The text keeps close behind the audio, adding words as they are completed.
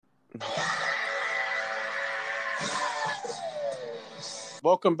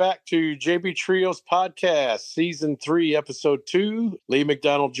Welcome back to JB Trios Podcast, Season 3, Episode 2. Lee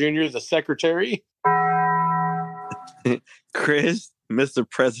McDonald Jr., the Secretary. Chris, Mr.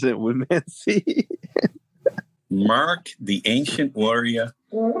 President Woodmansey. Mark, the Ancient Warrior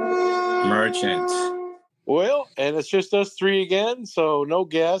Merchant. Well, and it's just us three again, so no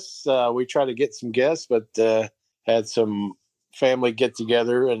guests. We tried to get some guests, but had some family get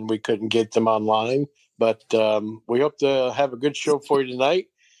together and we couldn't get them online. But we hope to have a good show for you tonight.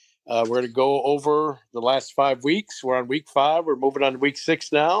 We're going to go over the last 5 weeks. We're on week 5. We're moving on to week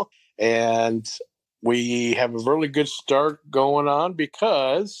 6 now. And we have a really good start going on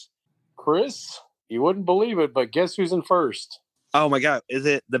because, Chris, you wouldn't believe it, but guess who's in first? Oh, my God. Is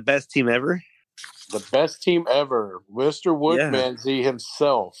it the best team ever? The best team ever. Mr. Woodmansey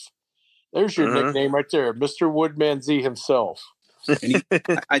himself. There's your nickname right there. Mr. Woodmansey himself. And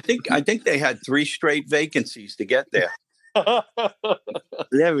I think they had 3 straight vacancies to get there.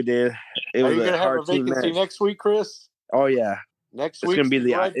 Yeah, we did. It Are was you going to have a vacancy match. next week, Chris? Oh yeah, Next it's week gonna be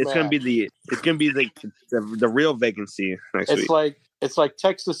the real vacancy next week. It's like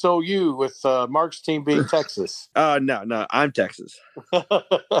Texas OU with Mark's team being Texas. No, I'm Texas.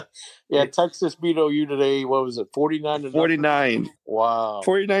 Yeah, Texas beat OU today. What was it, 49-0? 49. Wow.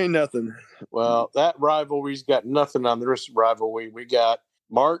 49-0. Well, that rivalry's got nothing on the rest of the rivalry. We got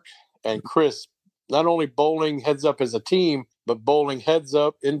Mark and Chris not only bowling heads up as a team, but bowling heads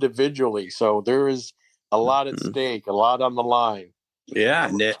up individually. So there is a lot at stake, a lot on the line.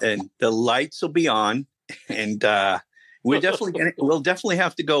 Yeah, and the lights will be on, and we'll definitely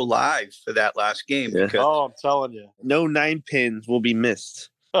have to go live for that last game. Yeah. Because I'm telling you, no 9 pins will be missed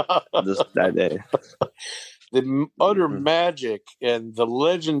that day. The utter magic and the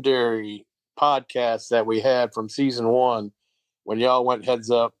legendary podcast that we had from season 1, when y'all went heads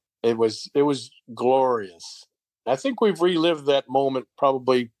up, it was glorious. I think we've relived that moment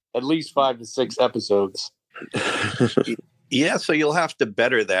probably at least 5 to 6 episodes. Yeah, so you'll have to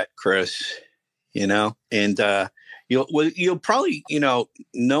better that, Chris. And you'll probably,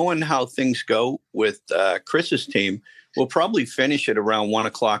 knowing how things go with Chris's team, we'll probably finish it around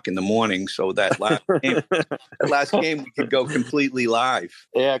 1:00 in the morning. So that last game we could go completely live.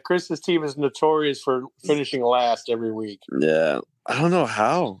 Yeah, Chris's team is notorious for finishing last every week. Yeah, I don't know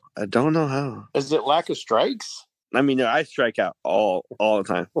how. Is it lack of strikes? I mean, I strike out all the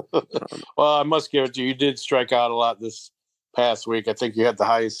time. Well, I must give it to you. You did strike out a lot this past week. I think you had the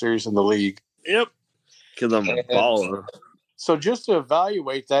highest series in the league. Yep. Because I'm a baller. So just to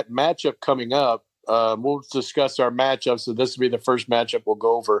evaluate that matchup coming up, we'll discuss our matchups. So this will be the first matchup we'll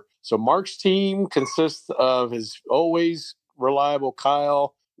go over. So Mark's team consists of his always reliable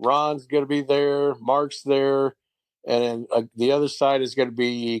Kyle. Ron's going to be there. Mark's there. And the other side is going to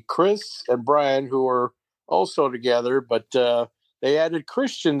be Chris and Brian, who are also together. But they added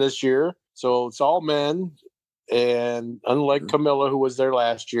Christian this year. So it's all men. And unlike Camilla, who was there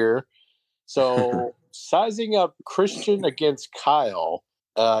last year. So sizing up Christian against Kyle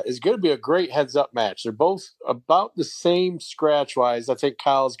is going to be a great heads-up match. They're both about the same scratch-wise. I think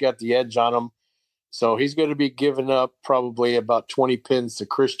Kyle's got the edge on him. So he's going to be giving up probably about 20 pins to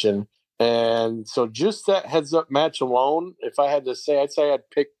Christian. And so just that heads-up match alone, if I had to say, I'd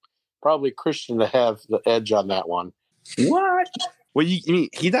pick probably Christian to have the edge on that one. What? Well, you mean,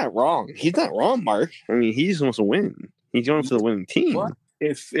 he's not wrong. He's not wrong, Mark. I mean, he just wants to win. He's going for the winning team. What?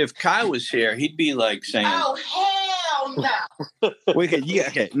 If Kyle was here, he'd be like saying, "Oh hell no!" Wait, you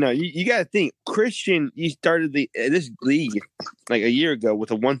got to think. Christian, you started this league like a year ago with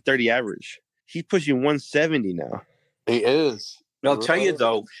a 130 average. He's pushing 170 now. He is. I'll tell you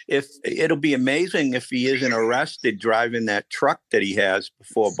though, if it'll be amazing if he isn't arrested driving that truck that he has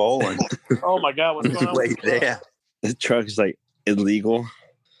before bowling. Oh my God, what's going on? Way there. The truck is like illegal.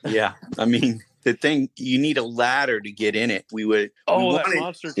 Yeah, I mean. The thing, you need a ladder to get in it. That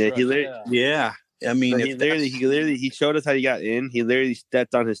monster truck. Yeah. I mean, so he showed us how he got in. He literally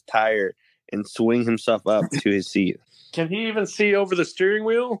stepped on his tire and swing himself up to his seat. Can he even see over the steering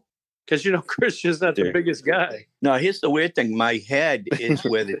wheel? Because, Christian's not the biggest guy. No, here's the weird thing. My head is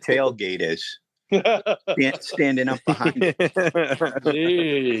where the tailgate is. Standing up behind it.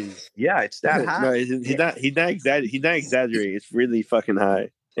 Jeez. Yeah, it's that high. No, he's not exaggerating. It's really fucking high.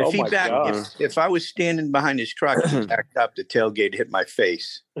 If I was standing behind his truck, he backed up, the tailgate hit my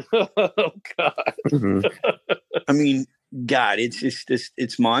face. Oh God! I mean, God,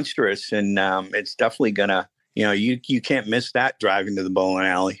 it's monstrous, and it's definitely gonna. You can't miss that driving to the bowling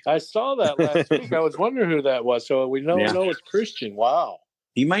alley. I saw that last week. I was wondering who that was. So we know it's Christian. Wow.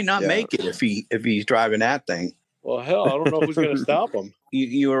 He might not make it if he's driving that thing. Well, hell, I don't know who's going to stop him.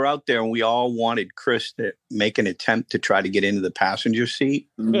 You were out there, and we all wanted Chris to make an attempt to try to get into the passenger seat.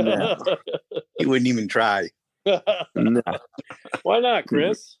 No, He wouldn't even try. no, Why not,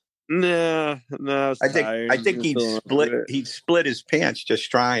 Chris? no. I think he'd split his pants just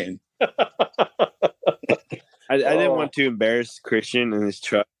trying. I didn't want to embarrass Christian in his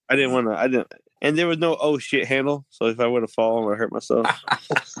truck. I didn't. And there was no oh shit handle. So if I would have fallen, I would have hurt myself.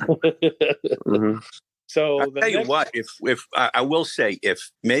 Mm-hmm. So I'll tell you what, if I will say,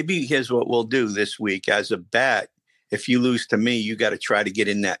 if maybe here's what we'll do this week as a bet. If you lose to me, you got to try to get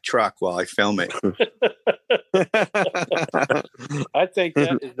in that truck while I film it. I think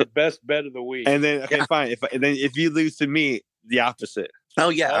that is the best bet of the week. And then fine. If you lose to me, the opposite. Oh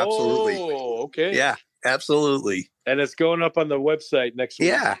yeah, absolutely. Oh, okay. Yeah, absolutely. And it's going up on the website next week.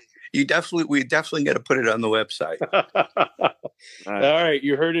 Yeah, we definitely got to put it on the website. All right,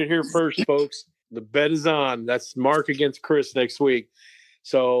 you heard it here first, folks. The bet is on. That's Mark against Chris next week.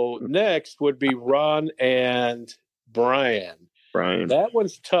 So next would be Ron and Brian. That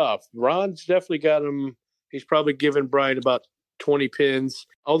one's tough. Ron's definitely got him. He's probably given Brian about 20 pins.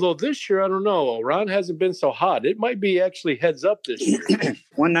 Although this year, I don't know. Ron hasn't been so hot. It might be actually heads up this year.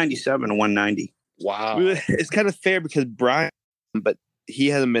 197 to 190. Wow. It's kind of fair because Brian, but he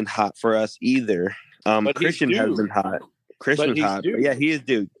hasn't been hot for us either. But Christian has been hot. Christian's hot. But yeah, he is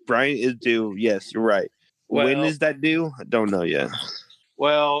due. Brian is due. Yes, you're right. Well, when is that due? I don't know yet.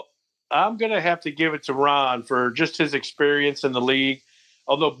 Well, I'm going to have to give it to Ron for just his experience in the league.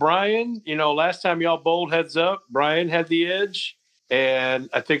 Although Brian, last time y'all bowled heads up, Brian had the edge. And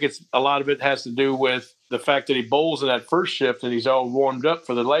I think a lot of it has to do with the fact that he bowls in that first shift and he's all warmed up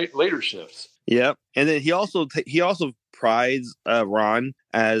for the later shifts. Yep. And then he also prides Ron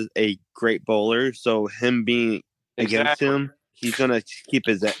as a great bowler. So him being against him, he's going to keep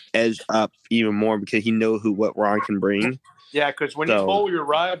his edge up even more because he knows what Ron can bring. Yeah, because when you bowl your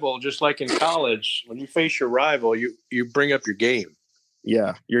rival, just like in college, when you face your rival, you bring up your game.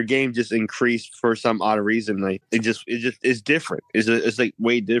 Yeah, your game just increased for some odd reason. Like it's different. It's like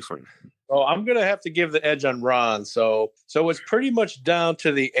way different. Oh, I'm gonna have to give the edge on Ron. So it's pretty much down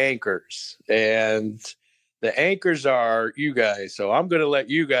to the anchors, and the anchors are you guys. So I'm gonna let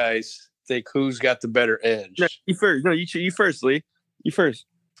you guys think who's got the better edge. No, you first. No, you first, Lee. You first.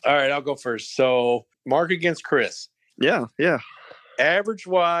 All right, I'll go first. So Mark against Chris. Yeah. Average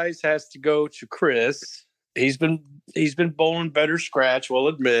wise has to go to Chris. He's been bowling better scratch, we'll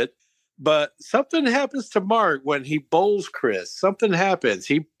admit. But something happens to Mark when he bowls Chris. Something happens.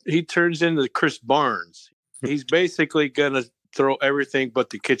 He turns into Chris Barnes. He's basically gonna throw everything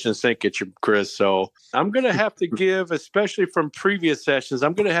but the kitchen sink at you, Chris. So I'm gonna have to give, especially from previous sessions,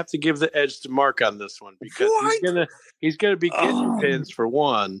 I'm gonna have to give the edge to Mark on this one because he's gonna be getting pins for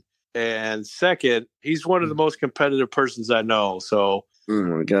one. And second, he's one of the most competitive persons I know. So, oh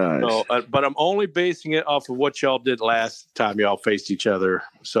my gosh! But I'm only basing it off of what y'all did last time y'all faced each other.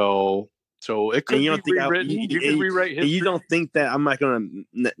 So it could be rewritten. You can rewrite history. You don't think that I'm not going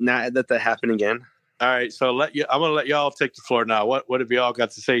to not let that happen again? All right. So I'm going to let y'all take the floor now. What have y'all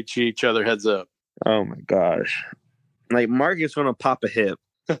got to say to each other? Heads up. Oh my gosh! Like Mark is going to pop a hip.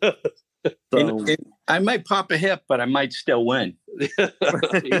 So, I might pop a hip, but I might still win.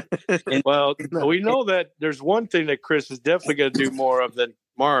 Well, we know that there's one thing that Chris is definitely going to do more of than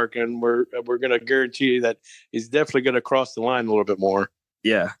Mark, and we're going to guarantee you that he's definitely going to cross the line a little bit more.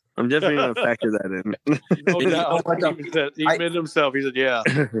 Yeah, I'm definitely going to factor that in. He admitted himself. He said, "Yeah."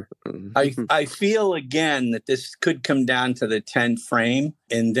 I feel again that this could come down to the 10 frame,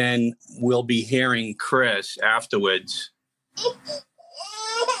 and then we'll be hearing Chris afterwards.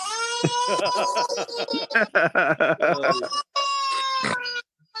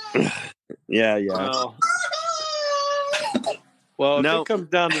 Yeah. Well, if it comes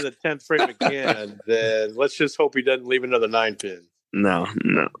down to the 10th frame again, then let's just hope he doesn't leave another 9 pin. No.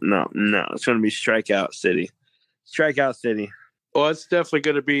 It's going to be Strikeout City. Well, it's definitely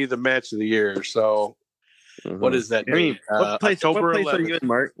going to be the match of the year. So, what is that? I mean, what place are you in,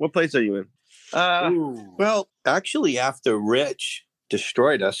 Mark? What place are you in? Well, actually, after Rich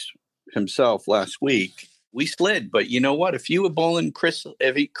destroyed us himself last week, we slid. But you know what? If you were bowling Chris,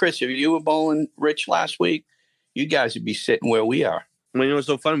 if you were bowling Rich last week, you guys would be sitting where we are. Well, you know what's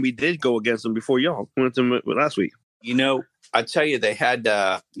so fun? We did go against them before y'all. We went to them last week. I tell you, they had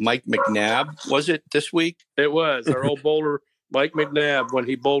Mike McNabb. Was it this week? It was our old bowler, Mike McNabb, when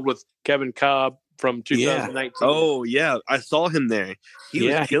he bowled with Kevin Cobb from 2019. Yeah. Oh yeah, I saw him there. He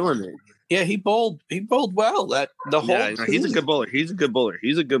was killing it. Yeah, he bowled well. He's a good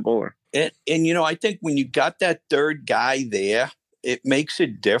bowler. And I think when you got that third guy there, it makes a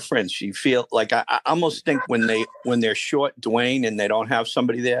difference. You feel like I almost think when they're short Dwayne and they don't have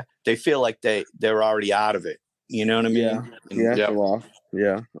somebody there, they feel like they're already out of it. You know what I mean? Yeah. And, Yeah. Well,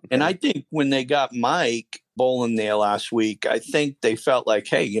 yeah. Okay. And I think when they got Mike Bowling there last week, I think they felt like,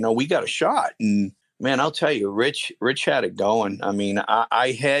 hey, we got a shot. And man, I'll tell you, Rich had it going. I mean,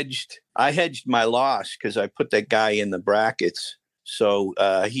 I hedged my loss because I put that guy in the brackets. So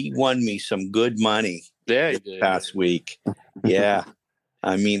he won me some good money this past week. Yeah.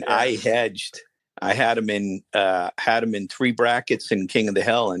 I mean, yeah. I hedged. I had him in 3 brackets in King of the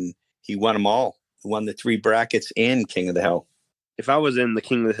Hill, and he won them all. He won the 3 brackets and King of the Hill. If I was in the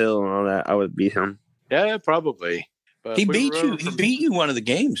King of the Hill and all that, I would beat him. Yeah, probably. But he beat you. He beat you one of the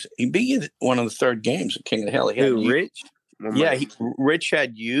games. He beat you one of the 3rd games at King of the Hill. He had Rich? Yeah, Rich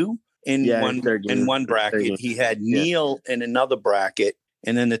had you in one bracket. He had Neil in another bracket,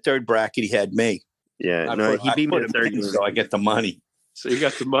 and then the 3rd bracket he had me. Yeah, he beat me in the 3rd game, so I get the money. So you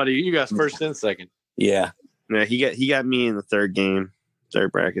got the money. You got first and second. Yeah. Yeah, he got me in the 3rd game,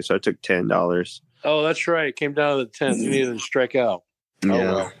 3rd bracket. So I took $10. Oh, that's right. It came down to the 10th. You needed to strike out. Yeah.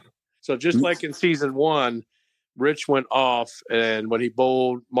 Oh, well. So just like in season 1, Rich went off, and when he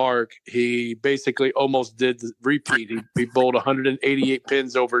bowled Mark, he basically almost did the repeat. He bowled 188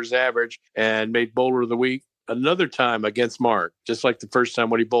 pins over his average and made bowler of the week another time against Mark, just like the first time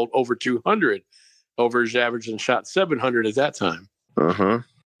when he bowled over 200 over his average and shot 700 at that time. Uh-huh.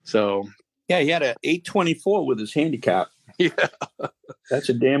 So yeah, he had a 824 with his handicap. Yeah. That's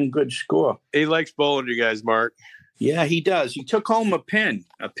a damn good score. He likes bowling, you guys, Mark. Yeah, he does. He took home a pin.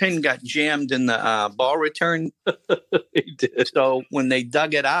 A pin got jammed in the ball return. He did. So when they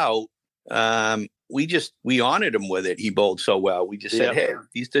dug it out, we honored him with it. He bowled so well. We just said, hey,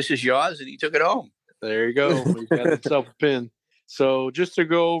 this is yours, and he took it home. There you go. He got himself a pin. So just to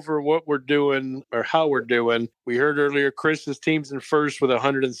go over what we're doing or how we're doing, we heard earlier Chris's team's in first with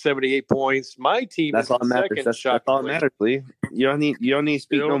 178 points. My team is in second. That's all that matters, Lee. You don't need to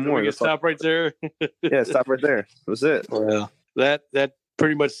speak no more. We can stop right there. Yeah, stop right there. That's it. Well, that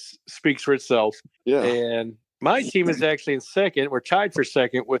pretty much speaks for itself. Yeah. And my team is actually in second. We're tied for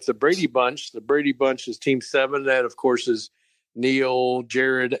second with the Brady Bunch. The Brady Bunch is team 7. That, of course, is Neil,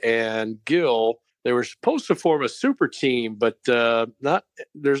 Jared, and Gil. They were supposed to form a super team, but there's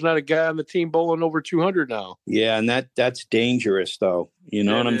not a guy on the team bowling over 200 now. Yeah, and that's dangerous, though. You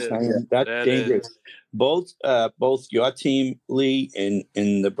know what I'm saying? That's dangerous. Is. Both your team, Lee,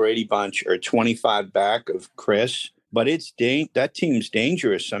 and the Brady Bunch are 25 back of Chris, but that team's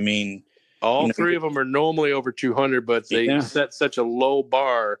dangerous. I mean, all 3 of them are normally over 200, but they set such a low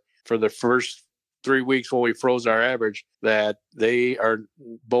bar for the first 3 weeks when we froze our average that they are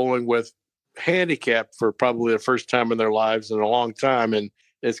bowling with handicap for probably the first time in their lives in a long time, and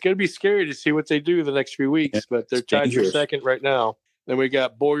it's going to be scary to see what they do the next few weeks. But they're tied for second right now. Then we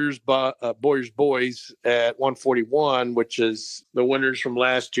got Boyer's Boys at 141, which is the winners from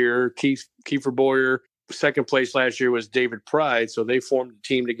last year. Kiefer Boyer. Second place last year was David Pride, so they formed a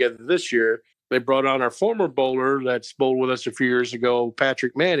team together this year. They brought on our former bowler that's bowled with us a few years ago,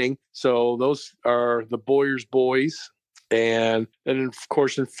 Patrick Manning. So those are the Boyer's Boys. And then, of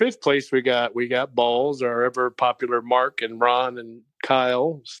course, in 5th place, we got Balls, our ever popular Mark and Ron and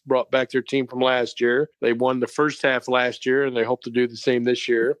Kyle brought back their team from last year. They won the first half last year, and they hope to do the same this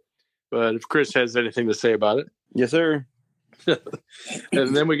year. But if Chris has anything to say about it. Yes, sir.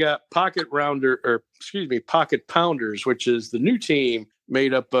 And then we got Pocket Pounders, which is the new team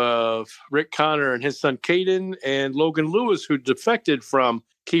made up of Rick Connor and his son Caden and Logan Lewis, who defected from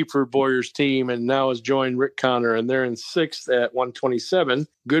Kiefer Boyer's team and now has joined Rick Connor, and they're in 6th at 127.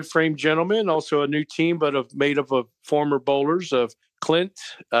 Good Frame Gentlemen, also a new team, but made up of former bowlers of Clint,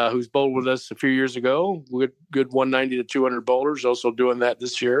 who's bowled with us a few years ago. Good 190 to 200 bowlers, also doing that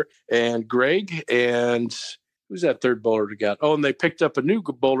this year. And Greg, and who's that 3rd bowler we got? Oh, and they picked up a new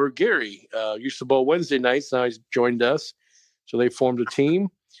bowler, Gary. Used to bowl Wednesday nights, now he's joined us. So they formed a team.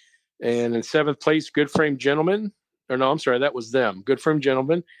 And in 7th place, Good Frame Gentlemen. Or no, I'm sorry, that was them. Good Frame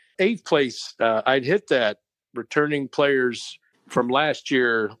Gentlemen. 8th place, I'd hit that. Returning players from last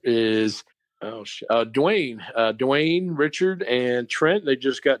year is Dwayne, Richard, and Trent. They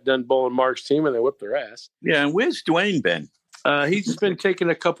just got done bowling Mark's team, and they whipped their ass. Yeah, and where's Dwayne been? He's been taking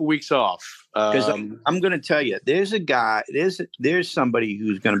a couple weeks off. Because I'm going to tell you, there's a guy, there's somebody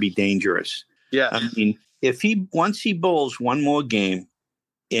who's going to be dangerous. Yeah. I mean, once he bowls one more game,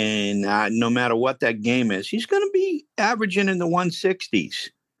 and no matter what that game is, he's going to be averaging in the 160s.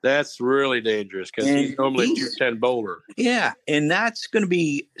 That's really dangerous because he's normally a 210 bowler. Yeah, and that's going to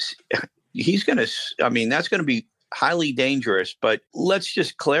be that's going to be highly dangerous. But let's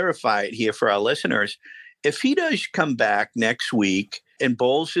just clarify it here for our listeners. if he does come back next week and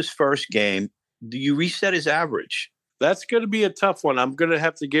bowls his first game, do you reset his average? That's going to be a tough one. I'm going to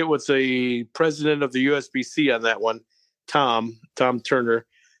have to get with the president of the USBC on that one, Tom Turner.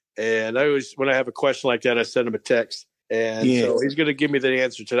 And I always, when I have a question like that, I send him a text. And so he's going to give me the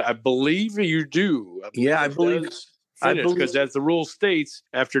answer to that. I believe you do. I believe because as the rule states,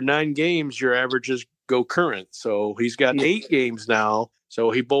 after 9 games, your averages go current. So he's got 8 games now.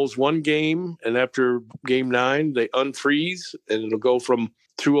 So he bowls 1 game, and after game 9, they unfreeze, and it'll go from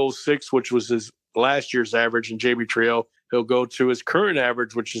 206, which was his last year's average in JB Trio. He'll go to his current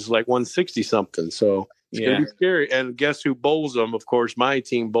average, which is like 160 something. So it's going to be scary. And guess who bowls them? Of course, my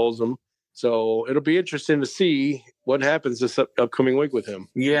team bowls them. So it'll be interesting to see what happens this upcoming week with him.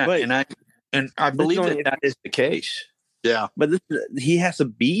 Yeah, and I believe that is the case. Yeah, but he has to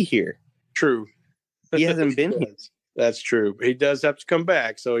be here. True. He hasn't been here. That's true. He does have to come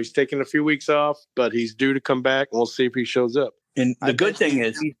back. So he's taking a few weeks off, but he's due to come back. We'll see if he shows up. And the good thing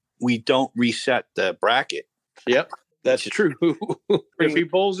is we don't reset the bracket. Yep, that's true. If he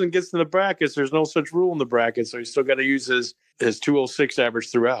bowls and gets in the brackets, there's no such rule in the bracket. So he's still got to use his 206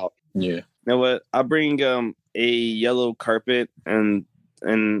 average throughout. Yeah. You know what? I'll bring a yellow carpet and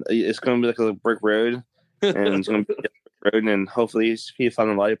it's going to be like a brick road. And it's going to be a brick road. And hopefully he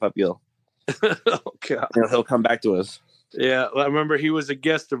found a lollipop deal. Oh, God. He'll come back to us. Yeah, I remember he was a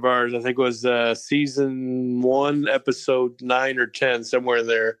guest of ours. I think it was season 1, episode 9 or 10, somewhere in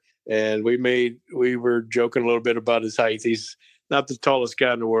there. And we were joking a little bit about his height. He's not the tallest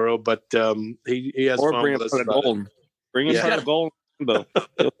guy in the world, but he has fun with us about it. Bring him a gold.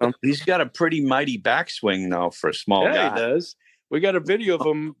 He's got a pretty mighty backswing though for a small guy. He does. We got a video of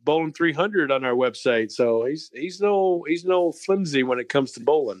him bowling 300 on our website, so he's no flimsy when it comes to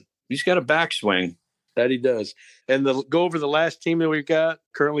bowling. He's got a backswing. That he does. And go over the last team that we've got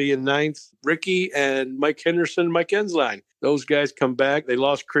currently in 9th, Ricky and Mike Henderson, Mike Ensline. Those guys come back. They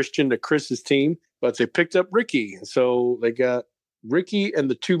lost Christian to Chris's team, but they picked up Ricky. So they got Ricky and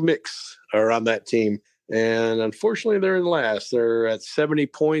the 2 Mix are on that team. And unfortunately, they're in last. They're at 70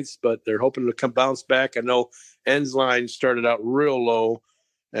 points, but they're hoping to bounce back. I know Ensline started out real low.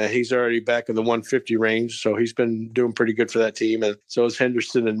 He's already back in the 150 range, so he's been doing pretty good for that team. And so is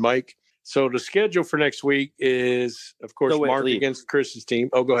Henderson and Mike. So the schedule for next week is, of course, Mark against Chris's team.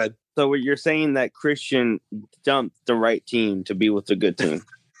 Oh, go ahead. So you're saying that Christian dumped the right team to be with the good team?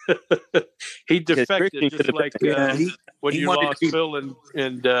 He defected, just like when you lost Phil and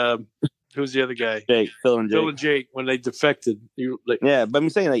who's the other guy? Phil and Jake, when they defected. Yeah, but I'm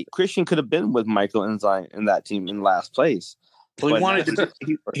saying like Christian could have been with Michael Ensline in that team in last place. Well,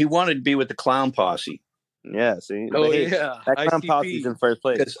 he wanted to be with the clown posse. Yeah, see? Oh, yeah. That clown posse's in first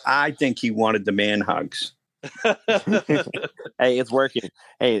place. Because I think he wanted the man hugs. Hey, it's working.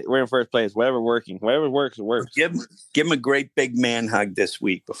 Hey, we're in first place. Whatever works, it works. Give him a great big man hug this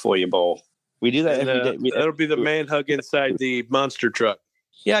week before you bowl. We do that every day. That'll be the man hug inside the monster truck.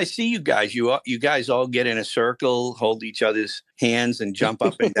 Yeah, I see you guys. You guys all get in a circle, hold each other's hands, and jump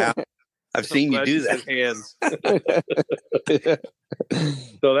up and down. I've seen you do that. Hands.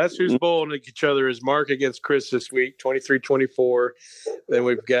 So that's who's bowling each other is Mark against Chris this week, 23-24. Then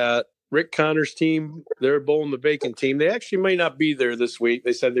we've got Rick Connor's team. They're bowling the Bacon team. They actually may not be there this week.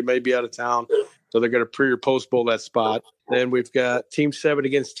 They said they may be out of town, so they're going to pre or post bowl that spot. Then we've got Team 7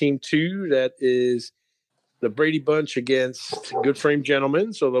 against Team 2. That is the Brady Bunch against Good Frame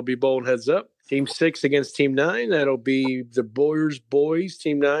Gentlemen, so they'll be bowling heads up. Team 6 against Team 9. That'll be the Boyers Boys,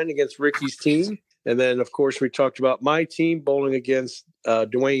 Team 9 against Ricky's team. And then, of course, we talked about my team bowling against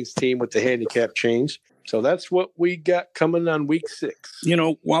Dwayne's team with the handicap change. So that's what we got coming on week 6.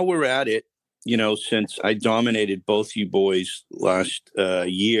 While we're at it, since I dominated both you boys last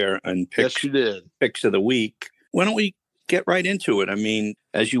year and Yes, you did. Picks of the week, why don't we get right into it? I mean,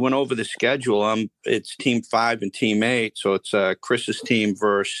 as you went over the schedule, it's Team 5 and Team 8. So it's Chris's team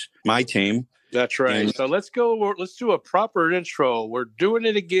versus my team. That's right. So let's go. Let's do a proper intro. We're doing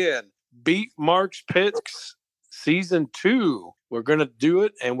it again. Beat Mark's Picks Season 2. We're going to do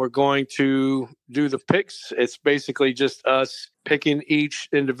it, and we're going to do the picks. It's basically just us picking each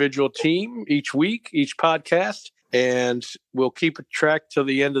individual team each week, each podcast, and we'll keep a track till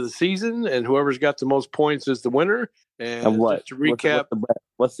the end of the season, and whoever's got the most points is the winner. And what? Just to recap,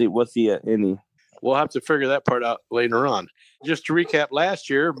 what's the inning? We'll have to figure that part out later on. Just to recap, last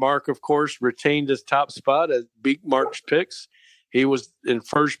year, Mark, of course, retained his top spot as Beat Mark's Picks. He was in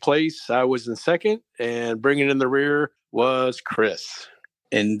first place. I was in second, and bringing in the rear was Chris.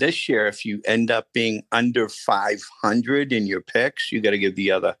 And this year, if you end up being under 500 in your picks, you got to give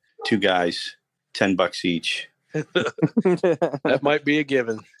the other 2 guys $10 each. That might be a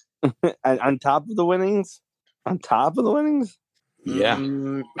given. On top of the winnings? On top of the winnings? Yeah.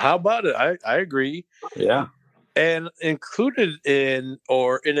 How about it? I agree. Yeah. And included in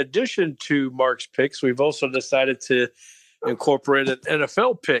addition to Mark's picks, we've also decided to incorporate an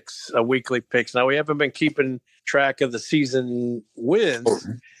NFL picks, a weekly picks. Now we haven't been keeping track of the season wins,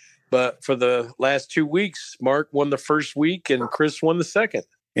 but for the last 2 weeks, Mark won the first week and Chris won the second.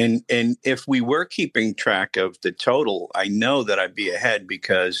 And if we were keeping track of the total, I know that I'd be ahead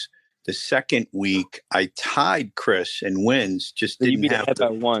because the second week I tied Chris in wins. Just didn't have ahead by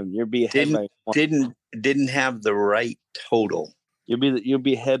one. You'll be ahead by one. Didn't have the right total. You'll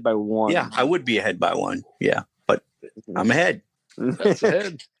be ahead by one. Yeah, I would be ahead by one. Yeah, but I'm ahead. That's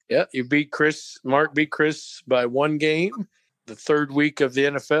ahead. Yeah, you beat Chris. Mark beat Chris by one game. The third week of the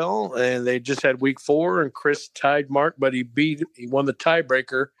NFL, and they just had week 4, and Chris tied Mark, but he won the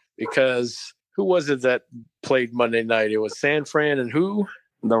tiebreaker because who was it that played Monday night? It was San Fran and who?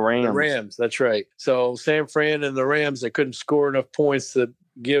 The Rams. The Rams, that's right. So San Fran and the Rams, they couldn't score enough points to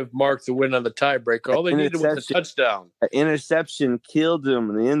give Mark the win on the tiebreaker. All they needed was a touchdown. An interception killed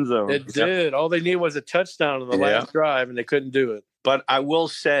him in the end zone. It did. All they needed was a touchdown on the last drive, and they couldn't do it. But I will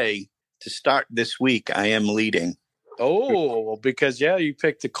say, to start this week, I am leading. Oh, because, you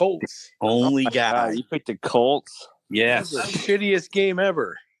picked the Colts. Only guy. You picked the Colts? Yes. The shittiest game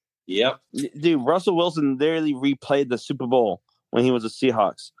ever. Yep. Dude, Russell Wilson literally replayed the Super Bowl when he was a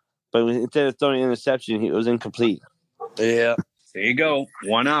Seahawks. But instead of throwing an interception, it was incomplete. Yeah. There you go.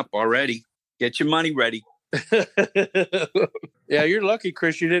 One up already. Get your money ready. Yeah, you're lucky,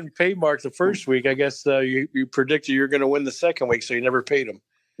 Chris. You didn't pay Mark the first week. I guess you predicted you were going to win the second week, so you never paid him.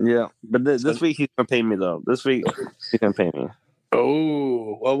 Yeah, but this week he's going to pay me, though. This week he's going to pay me.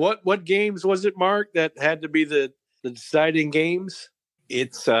 Oh, well, what games was it, Mark, that had to be the deciding games?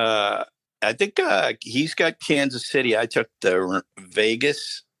 It's, I think he's got Kansas City. I took the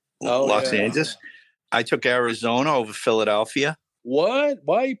Vegas, Los Angeles. I took Arizona over Philadelphia. What?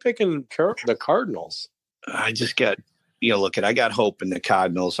 Why are you picking the Cardinals? I just got, I got hope in the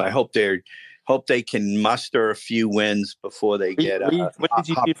Cardinals. I hope they can muster a few wins before they get. What did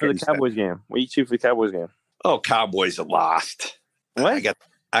you choose for the Cowboys game? What did you choose for the Cowboys game? Oh, Cowboys are lost. What?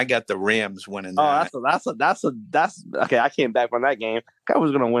 I got the Rams winning. Oh, that's okay. I came back from that game.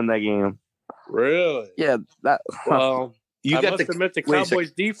 Cowboys gonna win that game. Really? Yeah. Well, I must admit the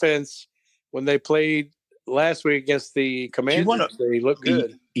Cowboys defense when they played last week against the Commanders, they looked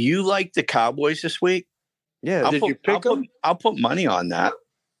good. You like the Cowboys this week? Yeah. Did you pick them? I'll put money on that.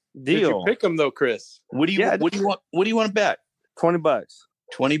 Deal. Did you pick them though, Chris? What do you want? What do you want to bet? $20.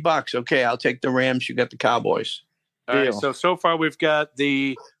 $20. Okay, I'll take the Rams. You got the Cowboys. All right. So far we've got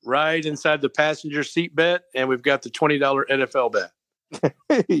the ride inside the passenger seat bet, and we've got the $20 NFL bet.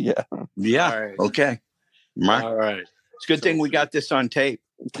 Yeah. Yeah. All right. Okay. All right. It's a good thing we got this on tape.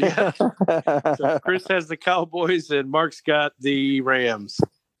 Yeah. So Chris has the Cowboys, and Mark's got the Rams.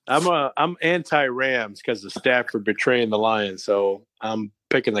 I'm anti-Rams because of Stafford betraying the Lions, so I'm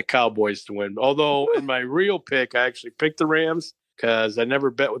picking the Cowboys to win. Although in my real pick, I actually picked the Rams because I never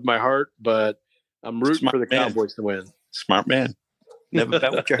bet with my heart, but I'm rooting for the Cowboys to win. Smart man. Never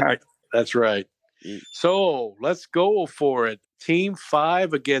bet with your heart. That's right. So let's go for it. Team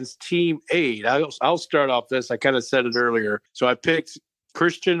 5 against Team 8. I'll start off this. I kind of said it earlier. So I picked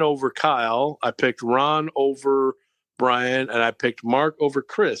Christian over Kyle. I picked Ron over Brian, and I picked Mark over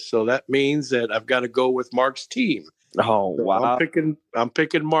Chris. So that means that I've got to go with Mark's team. Oh, so wow. I'm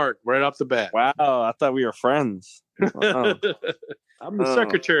picking Mark right off the bat. Wow, I thought we were friends. I'm the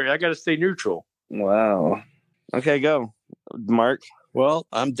secretary. I got to stay neutral. Wow. Okay, go. Mark. Well,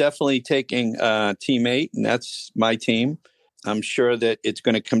 I'm definitely taking Team 8, and that's my team. I'm sure that it's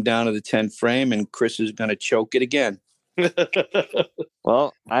going to come down to the 10 frame, and Chris is going to choke it again.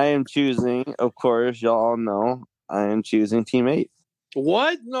 Well, I am choosing, of course, y'all know, I am choosing Team 8.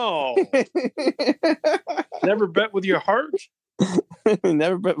 What? No. Never bet with your heart?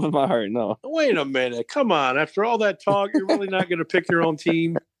 Never bet with my heart, no. Wait a minute. Come on. After all that talk, you're really not going to pick your own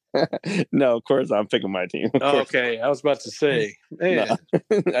team? No, of course I'm picking my team. Okay, I was about to say. Man.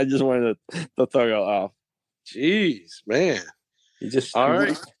 No. I just wanted to throw you off. Jeez, man. You just all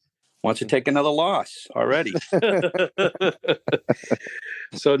right. Want to take another loss already.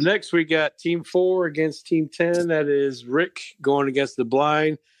 So next we got Team 4 against Team 10. That is Rick going against the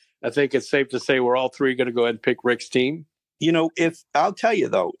blind. I think it's safe to say we're all three going to go ahead and pick Rick's team. If I'll tell you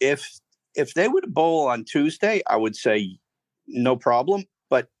though, if they would bowl on Tuesday, I would say no problem.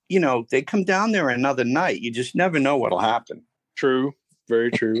 But they come down there another night. You just never know what'll happen. True.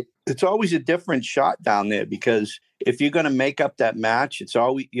 Very true. It's always a different shot down there because if you're going to make up that match, it's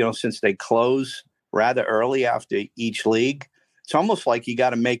always, since they close rather early after each league, it's almost like you got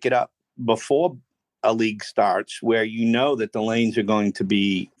to make it up before a league starts, where you know that the lanes are going to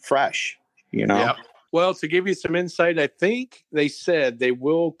be fresh. Yeah. Well, to give you some insight, I think they said they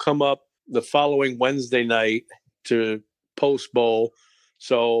will come up the following Wednesday night to post bowl.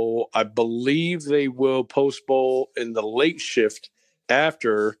 So I believe they will post bowl in the late shift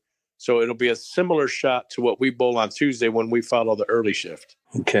after. So it'll be a similar shot to what we bowl on Tuesday when we follow the early shift.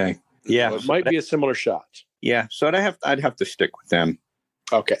 Okay. Yeah. So it might be a similar shot. Yeah. So I'd have to stick with them.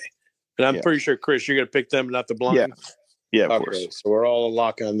 Okay. And I'm pretty sure, Chris, you're going to pick them, not the blind. Yeah, of okay, course. So we're all a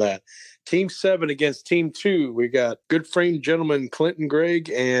lock on that. Team 7 against Team 2. We got good frame gentlemen Clinton,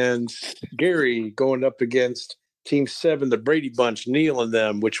 Greg, and Gary going up against Team 7, the Brady Bunch, Neil and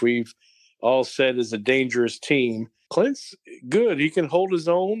them, which we've all said is a dangerous team. Clint's good. He can hold his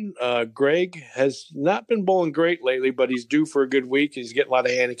own. Greg has not been bowling great lately, but he's due for a good week. He's getting a lot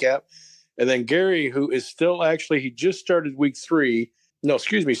of handicap. And then Gary, who is still actually, he just started week 3. No,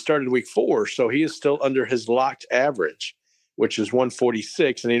 excuse me, started week 4. So he is still under his locked average, which is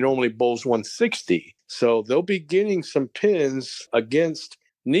 146, and he normally bowls 160. So they'll be getting some pins against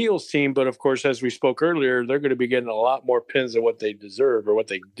Neil's team. But of course, as we spoke earlier, they're going to be getting a lot more pins than what they deserve or what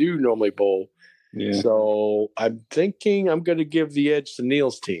they do normally bowl. Yeah. So I'm thinking I'm going to give the edge to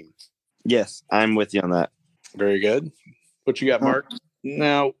Neil's team. Yes, I'm with you on that. Very good. What you got, Mark?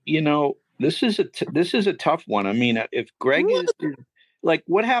 Now, this is a tough one. I mean, if Greg is like,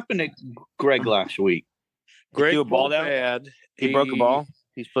 what happened to Greg last week? Greg threw a ball down. Bad. He broke a ball.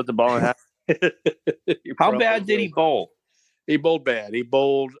 He split the ball in half. How bad did he bowl? He bowled bad. He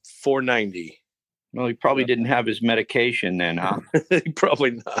bowled 490. Well, he probably didn't have his medication then, huh?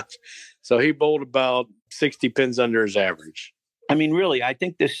 Probably not. So he bowled about 60 pins under his average. I mean, really, I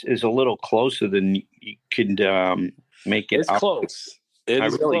think this is a little closer than you could make it. It's close. It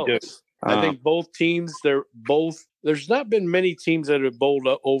is really close. I think both teams, there's not been many teams that have bowled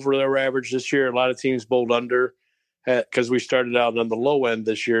over their average this year. A lot of teams bowled under because we started out on the low end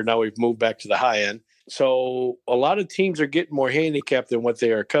this year. Now we've moved back to the high end. So a lot of teams are getting more handicapped than what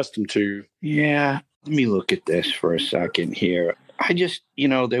they are accustomed to. Yeah. Let me look at this for a second here. I just,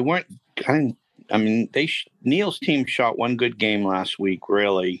 they weren't Neil's team shot one good game last week,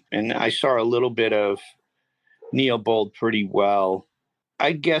 really. And I saw a little bit of Neil bowled pretty well.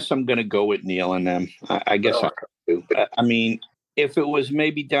 I guess I'm going to go with Neil and them. I guess I do. I mean, if it was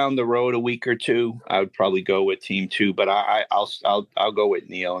maybe down the road a week or two, I would probably go with Team 2. But I'll go with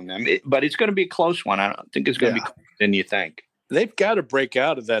Neil and them. But it's going to be a close one. I don't think it's going to be closer than you think. They've got to break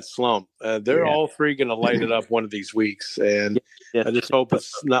out of that slump. They're all three going to light it up one of these weeks, and I just hope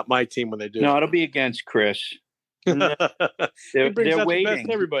it's not my team when they do. No, it'll be against Chris. they're waiting.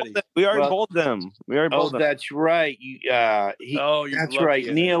 Everybody, we already bowled them. That's right. That's right.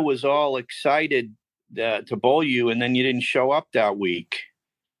 Neil was all excited to bowl you, and then you didn't show up that week.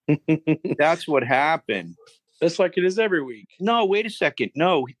 That's what happened. That's like it is every week. No, wait a second.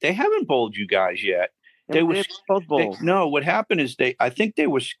 No, they haven't bowled you guys yet. What happened is I think they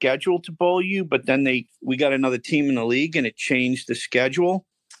were scheduled to bowl you, but then we got another team in the league, and it changed the schedule.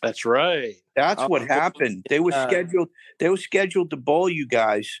 That's right. That's what happened. They were scheduled to bowl you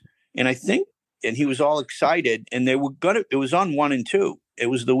guys, and he was all excited, and it was on 1 and 2. It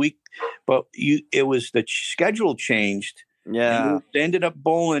was the week, but it was the schedule changed. Yeah. They ended up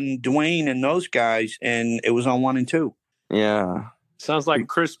bowling Dwayne and those guys, and it was on 1 and 2. Yeah. Sounds like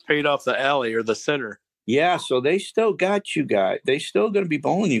Chris paid off the alley or the center. Yeah, so they still got you guys. They still going to be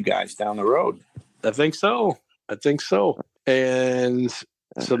bowling you guys down the road. I think so. And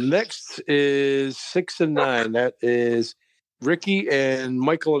so next is 6 and 9. That is Ricky and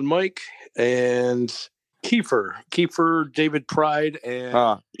Michael and Mike and Kiefer, David Pride,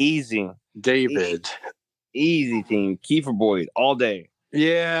 and easy David. Easy team. Kiefer Boyd all day.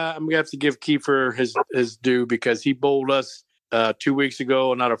 Yeah, I'm gonna have to give Kiefer his due because he bowled us 2 weeks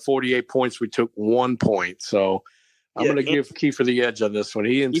ago, and out of 48 points, we took 1 point. So I'm going to give Kiefer the edge on this one.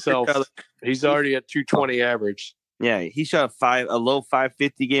 He himself, he's already at 220 average. Yeah, he shot a low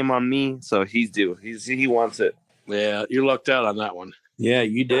 550 game on me, so he's due. He wants it. Yeah, you lucked out on that one. Yeah,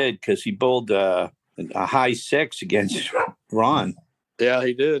 you did, because he bowled a high 6 against Ron. Yeah,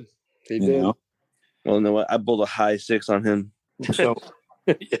 he did. He did. Well, you know what? I bowled a high 6 on him. So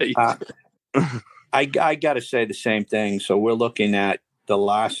I got to say the same thing. So we're looking at the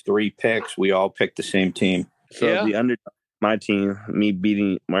last 3 picks. We all picked the same team. So the underdog, my team, me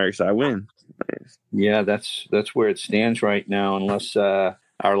beating Mark's, I win. Yeah, that's where it stands right now. Unless our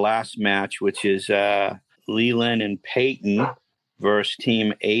last match, which is Leland and Peyton versus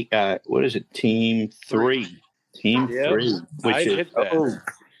Team 8. What is it? Team 3. Team 3, which is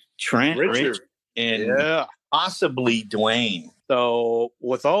Trent, Richard, and possibly Dwayne. So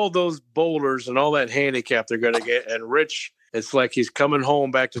with all those bowlers and all that handicap they're going to get, and Rich, it's like he's coming home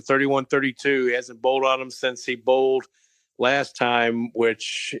back to 31-32. He hasn't bowled on him since he bowled last time,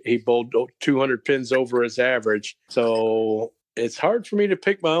 which he bowled 200 pins over his average. So it's hard for me to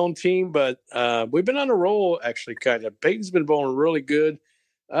pick my own team, but we've been on a roll, actually, kind of. Peyton's been bowling really good.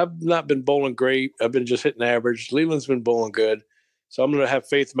 I've not been bowling great. I've been just hitting average. Leland's been bowling good. So I'm going to have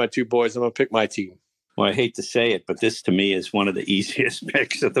faith in my two boys. I'm going to pick my team. Well, I hate to say it, but this to me is one of the easiest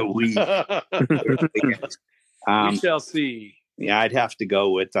picks of the week. We shall see. Yeah, I'd have to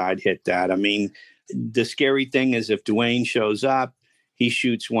go with I'd hit that. I mean, the scary thing is if Dwayne shows up, he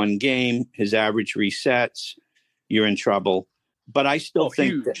shoots one game, his average resets, you're in trouble. But I still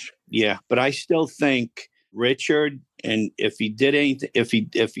think but I still think Richard, and if he did anything, if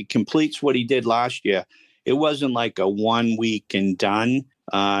he completes what he did last year, it wasn't like a 1 week and done.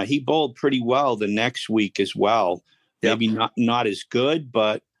 He bowled pretty well the next week as well. Yep. Maybe not as good,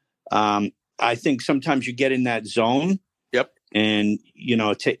 but I think sometimes you get in that zone. Yep. And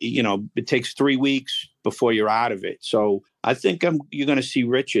it takes 3 weeks before you're out of it. So I think you're going to see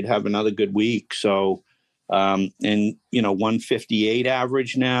Richard have another good week. So 158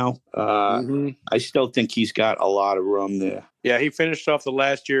 average now. I still think he's got a lot of room there. Yeah, he finished off the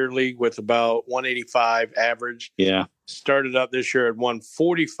last year league with about 185 average. Yeah. Started up this year at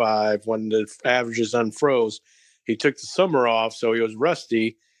 145 when the averages unfroze. He took the summer off, so he was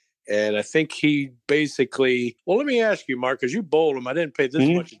rusty. And I think he basically, well, let me ask you, Mark, because you bowled him. I didn't pay this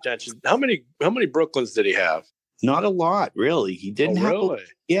much attention. How many Brooklyns did he have? Not a lot, really. He didn't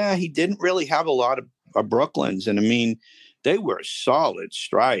he didn't really have a lot of Brooklyns. And I mean, they were solid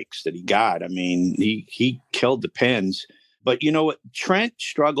strikes that he got. I mean, he killed the pins. But you know what? Trent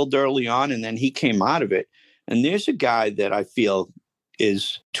struggled early on, and then he came out of it. And there's a guy that I feel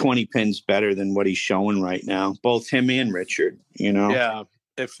is 20 pins better than what he's showing right now. Both him and Richard, Yeah.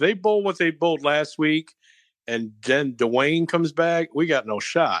 If they bowl what they bowled last week and then Dwayne comes back, we got no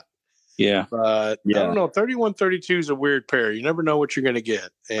shot. Yeah. But I don't know. 31-32 is a weird pair. You never know what you're going to get.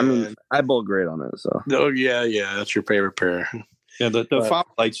 And I bowled great on it. So. Oh, yeah. That's your favorite pair. Yeah, the foul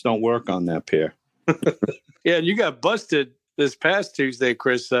lights don't work on that pair. Yeah, and you got busted this past Tuesday,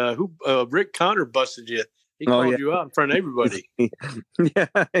 Chris. Rick Connor busted you. He called you out in front of everybody. Yeah.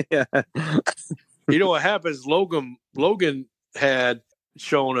 You know what happens? Logan had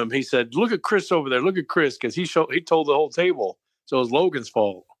shown him. He said, "Look at Chris over there. Look at Chris," because he told the whole table. So it was Logan's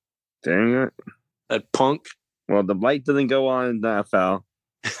fault. Dang it! That punk. Well, the light didn't go on in that foul.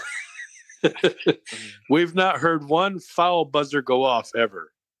 We've not heard one foul buzzer go off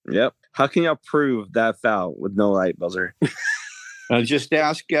ever. Yep. How can y'all prove that foul with no light buzzer? Just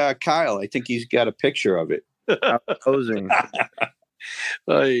ask Kyle. I think he's got a picture of it. Posing.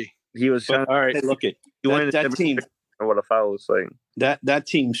 He was all right. Hey, look at that team. What a foul was like. That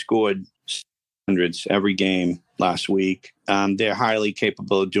team scored hundreds every game last week. They're highly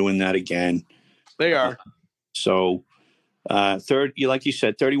capable of doing that again. They are. So, like you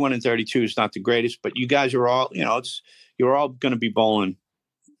said, 31-32 is not the greatest, but you guys are all, you're all going to be bowling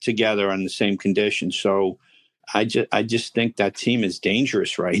together on the same conditions. So, I just think that team is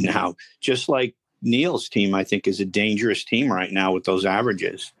dangerous right now. Just like Neil's team, I think, is a dangerous team right now with those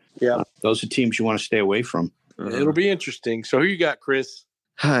averages. Yeah, those are teams you want to stay away from. It'll be interesting. So, who you got, Chris?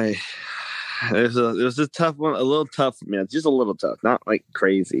 Hi. It was a tough one, a little tough, man. Just a little tough, not like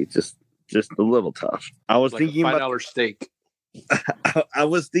crazy, just a little tough. I was like thinking a $5 steak. I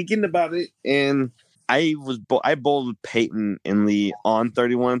was thinking about it, and I bowled with Peyton in the on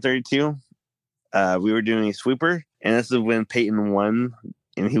 31-32. We were doing a sweeper, and this is when Peyton won,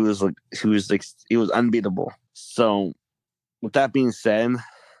 and he was unbeatable. So, with that being said,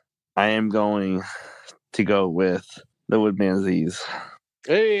 I am going to go with the Woodman Z's.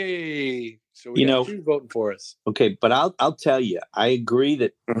 Hey, so we got you voting for us. Okay, but I'll tell you, I agree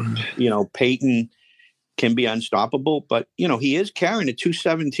that Peyton can be unstoppable, but he is carrying a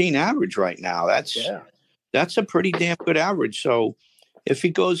 217 average right now. That's a pretty damn good average. So if he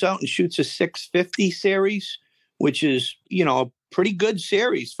goes out and shoots a 650 series, which is a pretty good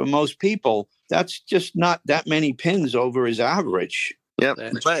series for most people, that's just not that many pins over his average. Yep,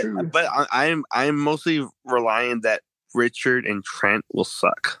 but I'm mostly relying that Richard and Trent will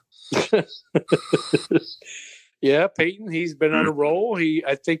suck. Yeah, Peyton, he's been on a roll.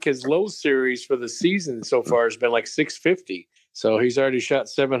 I think his low series for the season so far has been like 650. So he's already shot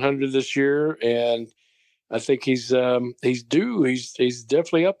 700 this year, and I think he's due. He's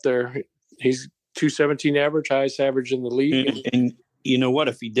definitely up there. He's 217 average, highest average in the league. And you know what?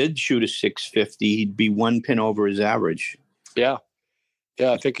 If he did shoot a 650, he'd be one pin over his average. Yeah.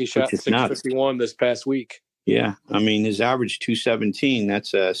 I think he shot 651 this past week. Yeah. I mean, his average 217,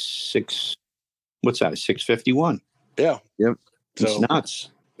 that's a 651. Yeah. Yep. It's So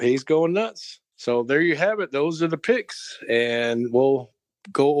nuts. he's going nuts. So there you have it. Those are the picks. And we'll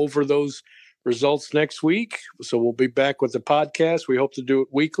go over those results next week. So we'll be back with the podcast. We hope to do it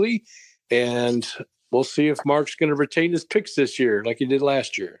weekly. And we'll see if Mark's going to retain his picks this year like he did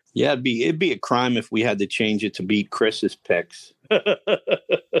last year. Yeah, it'd be a crime if we had to change it to beat Chris's picks.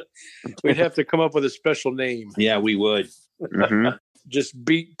 We'd have to come up with a special name. Yeah, we would. Mm-hmm. Just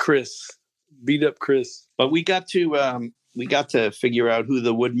beat Chris. Beat up Chris. But we got to figure out who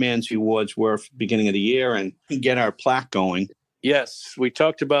the Woodmansey Awards were for the beginning of the year and get our plaque going. Yes, we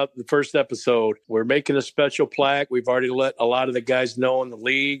talked about the first episode. We're making a special plaque. We've already let a lot of the guys know in the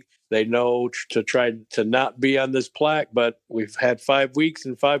league. They know to try to not be on this plaque, but we've had 5 weeks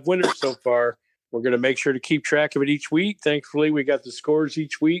and 5 winners so far. We're going to make sure to keep track of it each week. Thankfully, we got the scores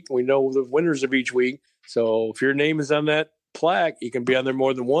each week. We know the winners of each week. So if your name is on that plaque, you can be on there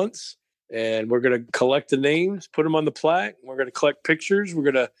more than once. And we're going to collect the names, put them on the plaque. We're going to collect pictures. We're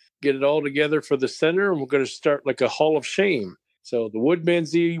going to get it all together for the center, and we're going to start like a Hall of Shame. So the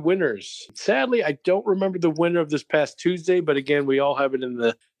Woodmansey winners. Sadly, I don't remember the winner of this past Tuesday, but again, we all have it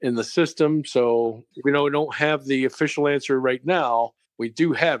in the system. So we don't have the official answer right now. We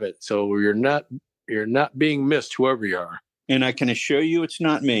do have it. So you're not being missed, whoever you are. And I can assure you it's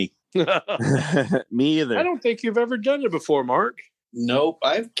not me. Me either. I don't think you've ever done it before, Mark. Nope.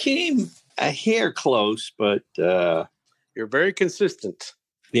 I came a hair close, but You're very consistent.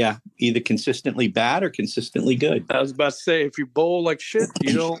 yeah, either consistently bad or consistently good. I was about to say, if you bowl like shit,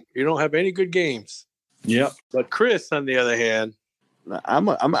 you don't have any good games. Yep. But Chris, on the other hand,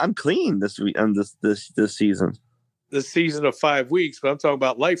 I'm clean this week and this season. this season of 5 weeks, but I'm talking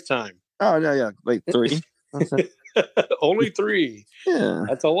about lifetime. Oh yeah, like 3. Only 3. Yeah.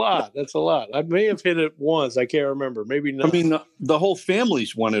 That's a lot. I may have hit it once. I can't remember. Maybe not. I mean, the whole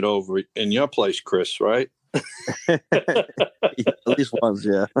family's won it over in your place, Chris, right? At least once,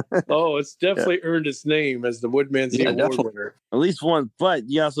 yeah. Oh, it's definitely earned its name as the Woodmansey Award definitely. winner. At least once. But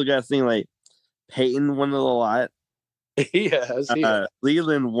you also got to think like Peyton won it a lot. He has.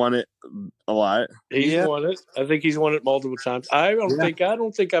 Leland won it a lot. He's won it. I think he's won it multiple times. I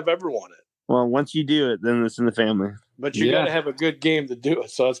don't think I've ever won it. Well, once you do it, then it's in the family. But you got to have a good game to do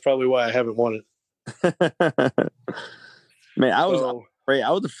it. So that's probably why I haven't won it. Man, I was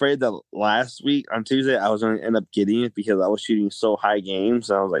afraid that last week on Tuesday I was going to end up getting it because I was shooting so high games.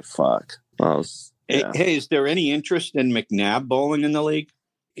 And I was like, "Fuck." Hey, is there any interest in McNabb bowling in the league?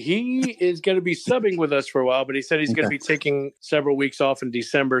 He is going to be subbing with us for a while, but he said he's going to be taking several weeks off in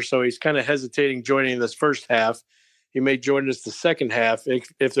December, so he's kind of hesitating joining this first half. He may join us the second half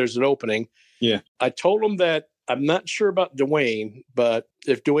if there's an opening. Yeah. I told him that I'm not sure about Dwayne, but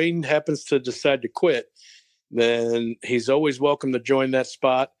if Dwayne happens to decide to quit, then he's always welcome to join that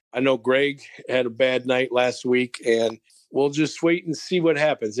spot. I know Greg had a bad night last week, and we'll just wait and see what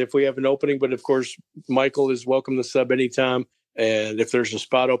happens if we have an opening. But, of course, Michael is welcome to sub anytime. And if there's a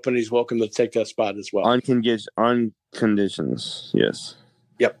spot open, he's welcome to take that spot as well. On conditions, yes.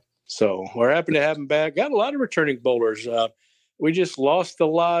 Yep. So we're happy to have him back. Got a lot of returning bowlers. We just lost a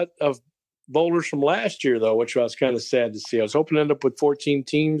lot of bowlers from last year, though, which I was kind of sad to see. I was hoping to end up with 14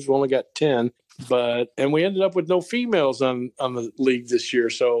 teams. We only got 10. And we ended up with no females on the league this year.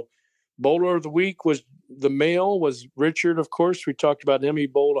 So bowler of the week was the male was Richard, of course. We talked about him. He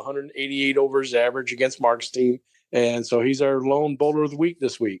bowled 188 over his average against Mark's team. And so he's our lone bowler of the week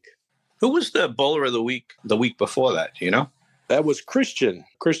this week. Who was the bowler of the week before that? Do you know? That was Christian.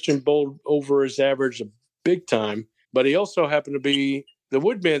 Christian bowled over his average a big time, but he also happened to be the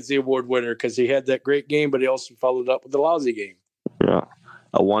Woodmansey Award winner because he had that great game, but he also followed up with a lousy game. Yeah,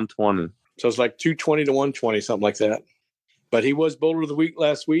 a 120. So it's like 220 to 120, something like that. But he was bowler of the week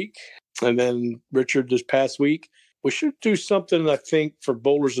last week, and then Richard this past week. We should do something, I think, for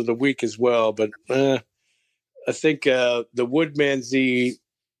bowlers of the week as well, but I think the Woodmansey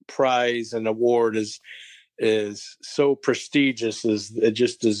prize and award is so prestigious, it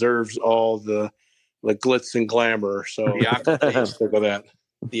just deserves all the glitz and glamour. So The stick with that.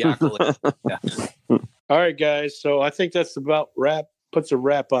 The accolade. Yeah. All right, guys. So I think that's about puts a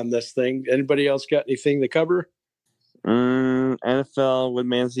wrap on this thing. Anybody else got anything to cover? NFL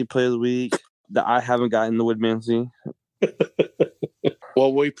Woodmansey play of the week. I haven't gotten the Woodmansey.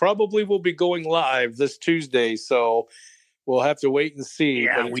 Well, we probably will be going live this Tuesday, so we'll have to wait and see.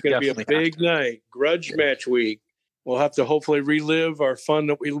 Yeah, but it's going to be a big night, grudge match week. We'll have to hopefully relive our fun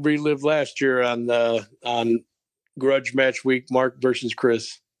that we relived last year on grudge match week, Mark versus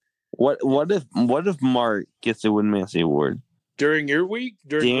Chris. What if Mark gets the Woodmansey Award? During your week?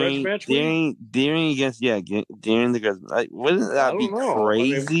 During grudge match week? During during the grudge. Wouldn't that be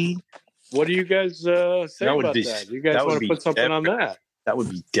crazy? What do you guys say about that? You guys want to put something on that? That would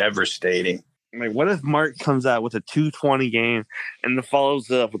be devastating. Like, what if Mark comes out with a 220 game and then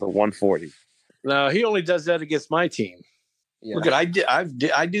follows it up with a 140? No, he only does that against my team. Yeah. Look, I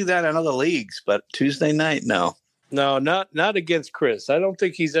do that in other leagues, but Tuesday night, no. No, not against Chris. I don't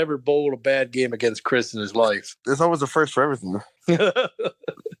think he's ever bowled a bad game against Chris in his life. There's always a first for everything. Yeah,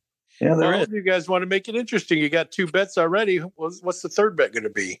 there is. You guys want to make it interesting. You got 2 bets already. What's the third bet going to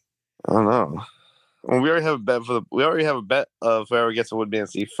be? I don't know. Well, we already have a bet of whoever gets a Wood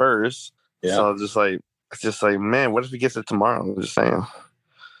BNC first. Yeah. So it's just like, man, what if he gets it tomorrow? I'm just saying.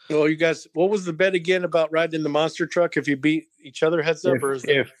 Well, you guys, what was the bet again about riding in the monster truck if you beat each other heads up?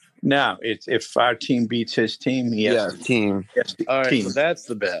 If our team beats his team, team. Yes, all right, team. so that's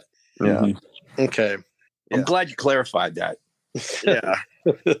the bet. Yeah. Mm-hmm. Okay. I'm glad you clarified that. Yeah.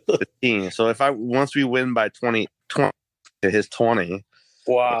 The team. So once we win by 20 to his 20.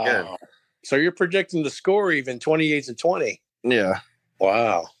 Wow. So you're projecting the score even 28-20. Yeah.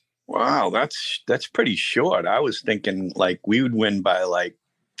 Wow. Wow, that's pretty short. I was thinking like we would win by like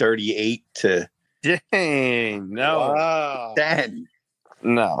 38 to dang, no. Wow. 10.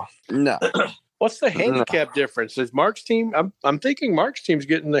 No. What's the handicap difference? Is Mark's team? I'm thinking Mark's team's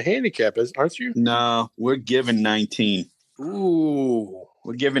getting the handicap, aren't you? No, we're giving 19. Ooh,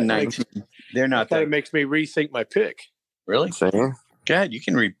 we're giving 19. They're not. That makes me rethink my pick. Really? Same. Go ahead. You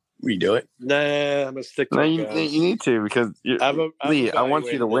can redo it. Nah, I'm gonna stick to it. You need to because Lee, I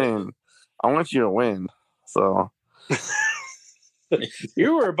want you to win. I want you to win. So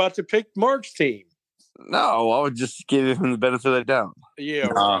you were about to pick Mark's team. No, I would just give him the benefit of the doubt. Yeah,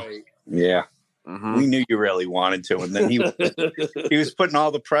 right. Yeah. Mm-hmm. We knew you really wanted to, and then he was putting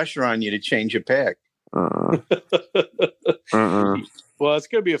all the pressure on you to change your pick. Well, it's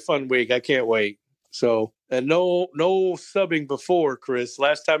gonna be a fun week. I can't wait. So, and no subbing before, Chris.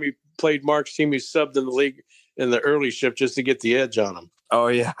 Last time you played Mark's team, you subbed in the league in the early shift just to get the edge on him. Oh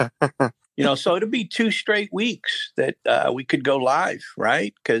yeah. So it'll be 2 straight weeks that we could go live,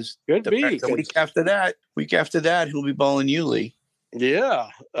 right? Because the week after that, he'll be bowling you, Lee. Yeah,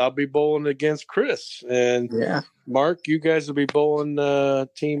 I'll be bowling against Chris. And Mark, you guys will be bowling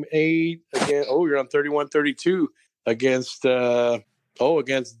Team 8 again. Oh, you're on 31-32 against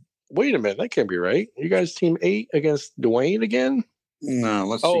wait a minute, that can't be right. You guys Team 8 against Dwayne again? No,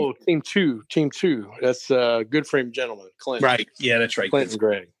 let's see. Team 2. That's Good Frame Gentleman, Clint. Right. Yeah, that's right. Clint and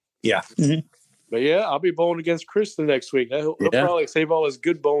Greg. Yeah. Mm-hmm. But yeah, I'll be bowling against Chris the next week. He'll probably save all his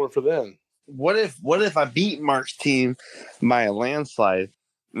good bowling for then. What if I beat Mark's team by a landslide?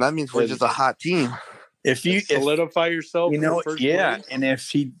 That means we're just a hot team. If you solidify yourself, place. And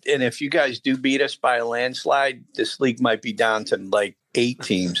if you guys do beat us by a landslide, this league might be down to like 8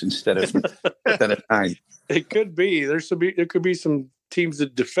 teams instead of 9. It could be. There could be some teams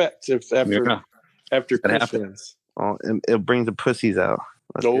that defect after Chris wins. Oh, it'll bring the pussies out.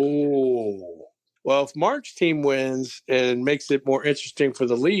 Well, if Mark's team wins and makes it more interesting for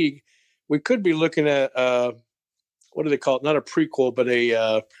the league, we could be looking at what do they call it? Not a prequel, but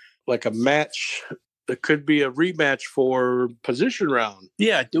a like a match. It could be a rematch for position round.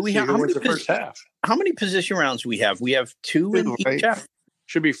 Yeah. Do we have the first half? How many position rounds we have? We have 2 in each half.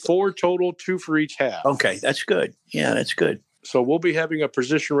 Should be 4 total, 2 for each half. Okay, that's good. Yeah, that's good. So we'll be having a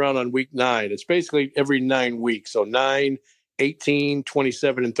position round on week 9. It's basically every 9 weeks. So 9, 18,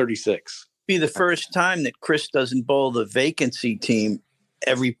 27, and 36. Be the first time that Chris doesn't bowl the vacancy team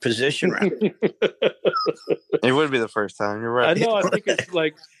every position round. It would be the first time. You're right. I know. I think it's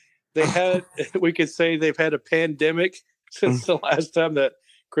like we could say they've had a pandemic since the last time that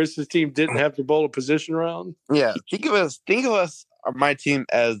Chris's team didn't have to bowl a position round. Yeah. Think of us, my team,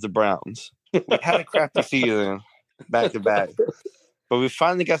 as the Browns. We had a crappy season back to back, but we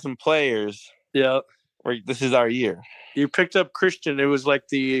finally got some players. Yeah. Where this is our year. You picked up Christian. It was like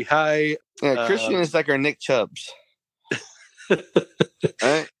the high. Yeah, Christian is like our Nick Chubbs.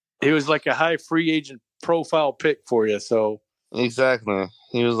 Right? He was like a high free agent profile pick for you. So exactly,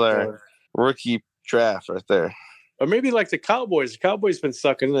 he was our rookie draft right there. Or maybe like the Cowboys. The Cowboys been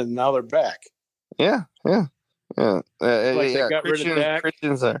sucking, and now they're back. Yeah. They got rid of Dak.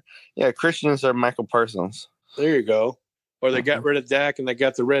 Christians are Michael Parsons. There you go. Or they got rid of Dak and they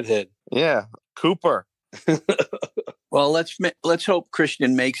got the redhead. Yeah, Cooper. Well, let's hope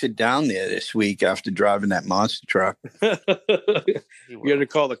Christian makes it down there this week after driving that monster truck. You're gonna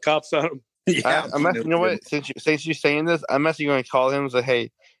call the cops on him? Yeah, you know what? Since you're saying this, I'm actually going to call him and say,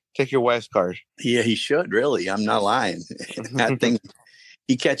 "Hey, take your wife's card." Yeah, he should really. I'm not lying. That thing,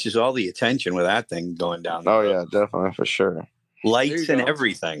 he catches all the attention with that thing going down. Oh yeah, definitely for sure. lights and go.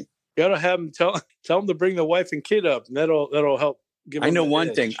 everything. You gotta have them tell them to bring the wife and kid up, and that'll help. Give I know one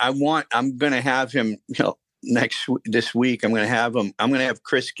edge. thing. I'm going to have him. This week, I'm going to have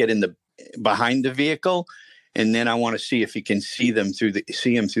Chris get in behind the vehicle, and then I want to see if he can see him through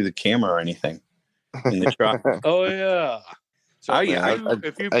the camera or anything in the truck. Oh yeah. So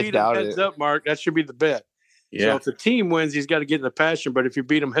if you beat him heads up, Mark, that should be the bet. Yeah. So if the team wins, he's got to get in the passion. But if you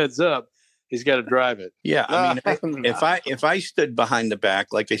beat him heads up, he's got to drive it. Yeah. I mean, if I stood behind the back,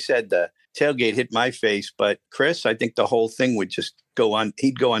 like I said, the tailgate hit my face. But Chris, I think the whole thing would just go on.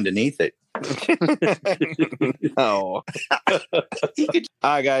 He'd go underneath it. Oh. All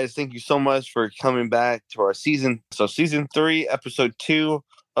right, guys. Thank you so much for coming back to our season. So season 3, episode 2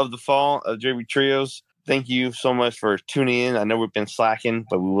 of the fall of Derby Trios. Thank you so much for tuning in. I know we've been slacking,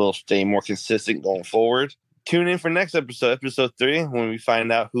 but we will stay more consistent going forward. Tune in for next episode 3, when we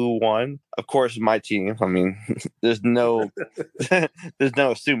find out who won. Of course, my team. I mean, there's no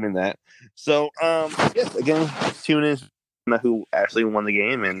assuming that. So, yes, again, tune in to know who actually won the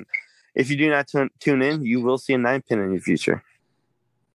game. And if you do not tune in, you will see a 9-pin in your future.